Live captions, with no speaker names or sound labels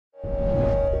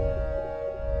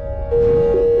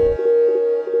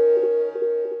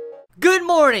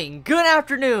morning, good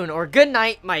afternoon, or good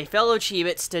night, my fellow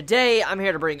Chibits. Today, I'm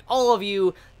here to bring all of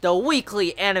you the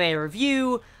weekly anime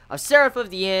review of Seraph of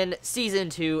the End, Season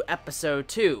 2, Episode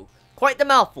 2. Quite the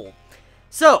mouthful.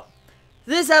 So,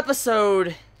 this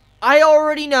episode, I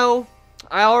already know.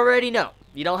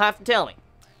 You don't have to tell me.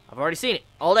 I've already seen it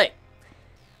all day.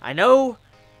 I know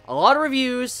a lot of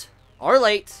reviews are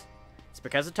late. It's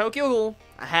because of Tokyo Ghoul.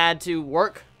 I had to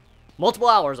work multiple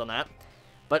hours on that.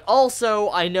 But also,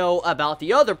 I know about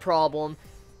the other problem,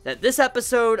 that this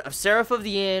episode of Seraph of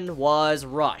the End was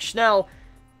rushed. Now,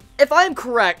 if I'm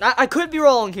correct, I could be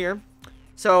wrong here,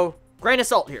 so grain of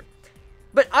salt here.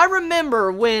 But I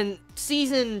remember when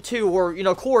Season 2,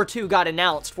 or, Core 2 got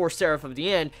announced for Seraph of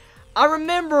the End, I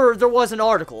remember there was an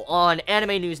article on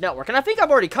Anime News Network, and I think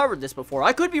I've already covered this before.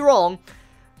 I could be wrong.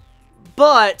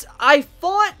 But I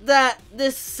thought that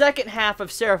this second half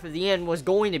of Seraph of the End was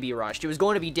going to be rushed. It was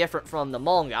going to be different from the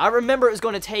manga. I remember it was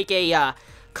going to take a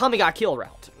Kami got killed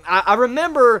route. I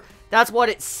remember that's what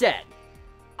it said.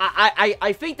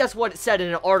 I think that's what it said in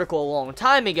an article a long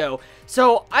time ago.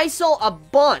 So I saw a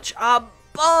bunch of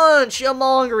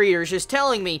manga readers just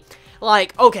telling me,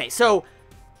 like, okay, so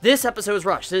this episode's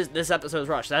rushed. This episode's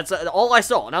rushed. That's all I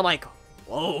saw. And I'm like,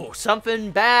 whoa,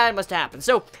 something bad must happen.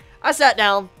 So I sat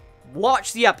down,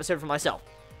 watch the episode for myself.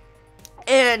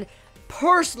 And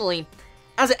personally,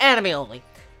 as an anime only,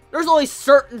 there's only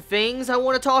certain things I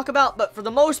want to talk about, but for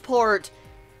the most part,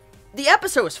 the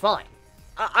episode was fine.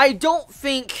 I don't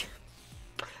think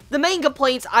the main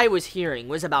complaints I was hearing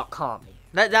was about comedy.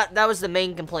 That was the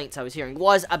main complaints I was hearing,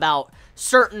 was about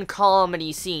certain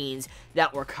comedy scenes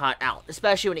that were cut out,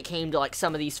 especially when it came to, like,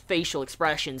 some of these facial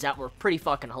expressions that were pretty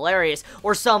fucking hilarious,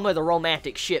 or some of the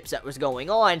romantic ships that was going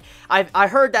on. I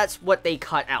heard that's what they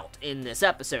cut out in this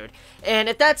episode, and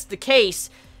if that's the case,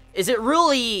 is it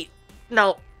really,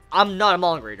 now, I'm not a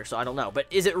manga reader, so I don't know, but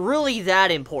is it really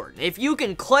that important? If you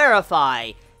can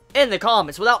clarify in the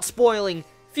comments without spoiling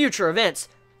future events,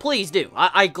 please do.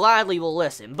 I gladly will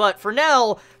listen. But for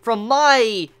now, from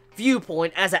my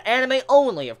viewpoint, as an anime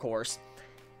only, of course,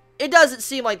 it doesn't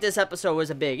seem like this episode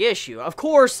was a big issue. Of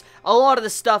course, a lot of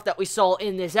the stuff that we saw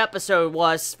in this episode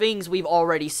was things we've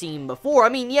already seen before. I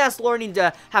mean, yes, learning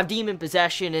to have demon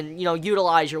possession and,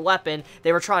 utilize your weapon.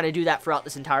 They were trying to do that throughout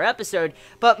this entire episode.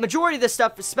 But majority of this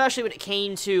stuff, especially when it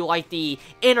came to, like, the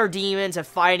inner demons and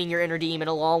fighting your inner demon,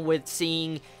 along with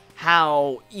seeing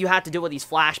how you have to deal with these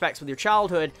flashbacks with your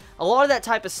childhood, a lot of that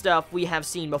type of stuff we have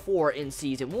seen before in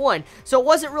Season 1, so it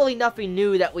wasn't really nothing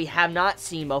new that we have not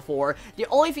seen before. The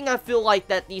only thing I feel like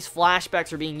that these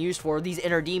flashbacks are being used for, these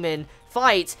inner demon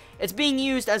fights, it's being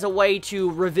used as a way to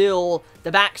reveal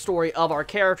the backstory of our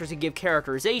characters and give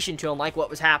characterization to them, like what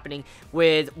was happening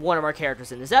with one of our characters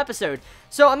in this episode.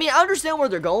 So, I mean, I understand where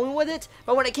they're going with it,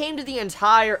 but when it came to the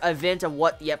entire event of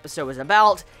what the episode was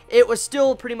about, it was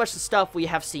still pretty much the stuff we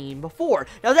have seen before.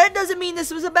 Now, that doesn't mean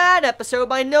this was a bad episode.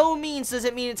 By no means does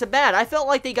it mean it's a bad. I felt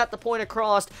like they got the point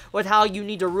across with how you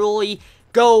need to really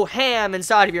go ham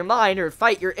inside of your mind or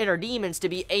fight your inner demons to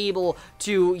be able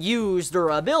to use their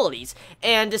abilities.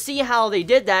 And to see how they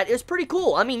did that is pretty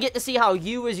cool. I mean, getting to see how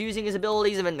Yu was using his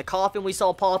abilities, and then the coffin we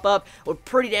saw pop up was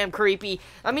pretty damn creepy.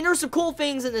 I mean, there's some cool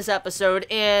things in this episode,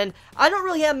 and I don't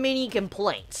really have many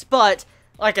complaints. But,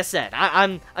 like I said,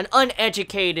 I'm an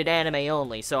uneducated anime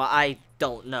only, so I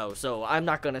don't know. So I'm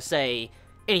not going to say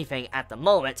anything at the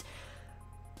moment.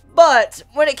 But,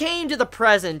 when it came to the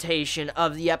presentation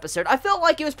of the episode, I felt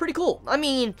like it was pretty cool. I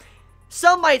mean,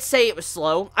 some might say it was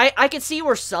slow. I could see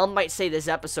where some might say this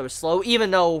episode is slow,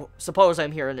 even though, suppose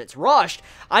I'm hearing it's rushed.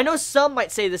 I know some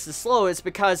might say this is slow. It's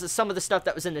because of some of the stuff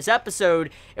that was in this episode,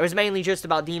 it was mainly just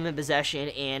about demon possession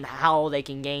and how they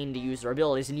can gain to use their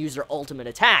abilities and use their ultimate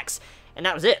attacks. And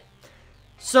that was it.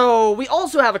 So, we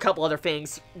also have a couple other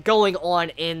things going on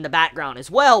in the background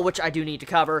as well, which I do need to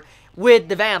cover, with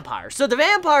the vampires. So, the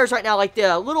vampires right now, like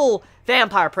the little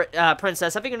vampire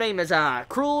princess, I think her name is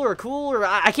Cool, or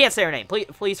I can't say her name,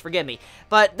 please forgive me.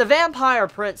 But the vampire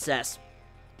princess,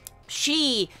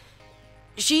 she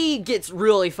gets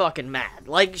really fucking mad.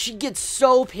 Like, she gets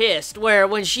so pissed where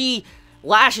when she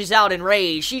lashes out in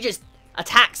rage, she just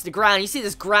attacks the ground. You see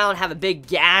this ground have a big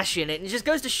gash in it, and it just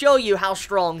goes to show you how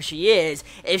strong she is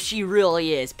if she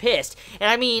really is pissed.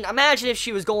 And I mean, imagine if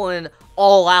she was going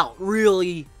all out,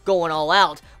 really going all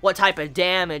out, what type of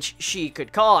damage she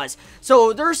could cause.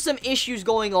 So there's some issues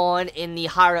going on in the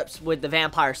higher-ups with the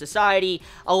vampire society,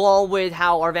 along with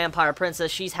how our vampire princess,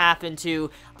 she's happened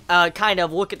to kind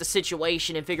of look at the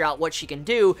situation and figure out what she can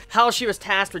do, how she was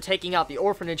tasked with taking out the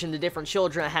orphanage and the different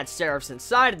children that had Seraphs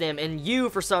inside of them, and you,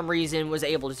 for some reason, was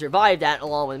able to survive that,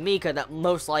 along with Mika, that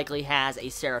most likely has a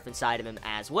Seraph inside of him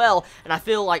as well, and I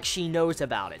feel like she knows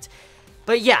about it.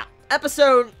 But yeah,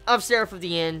 episode of Seraph of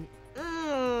the End,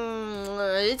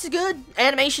 it's good.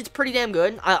 Animation's pretty damn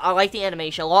good. I like the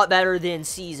animation a lot better than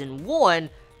Season 1.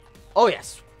 Oh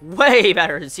yes, way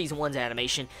better than Season 1's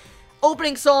animation.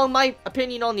 Opening song, my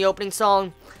opinion on the opening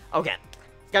song. Okay,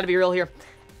 gotta be real here.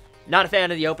 Not a fan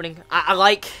of the opening. I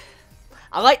like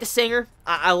the singer.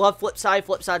 I love Flipside.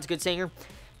 Flipside's a good singer.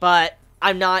 But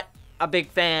I'm not a big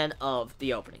fan of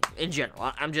the opening in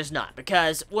general. I'm just not.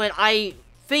 Because when I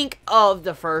think of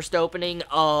the first opening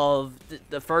of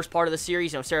the first part of the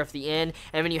series, you know, Seraph of the End,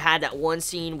 and when you had that one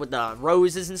scene with the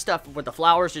roses and stuff, with the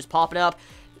flowers just popping up,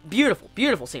 beautiful,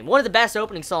 beautiful scene. One of the best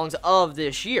opening songs of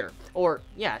this year. Or,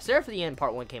 yeah, Seraph of the End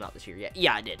Part 1 came out this year.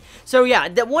 Yeah, it did. So, yeah,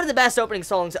 one of the best opening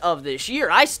songs of this year.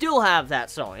 I still have that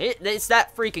song. It's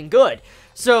that freaking good.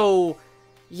 So,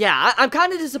 yeah, I'm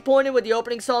kind of disappointed with the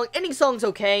opening song. Ending song's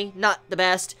okay, not the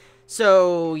best.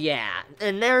 So, yeah,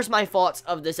 and there's my thoughts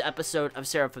of this episode of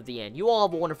Seraph of the End. You all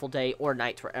have a wonderful day or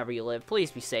night wherever you live.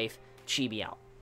 Please be safe. Chibi out.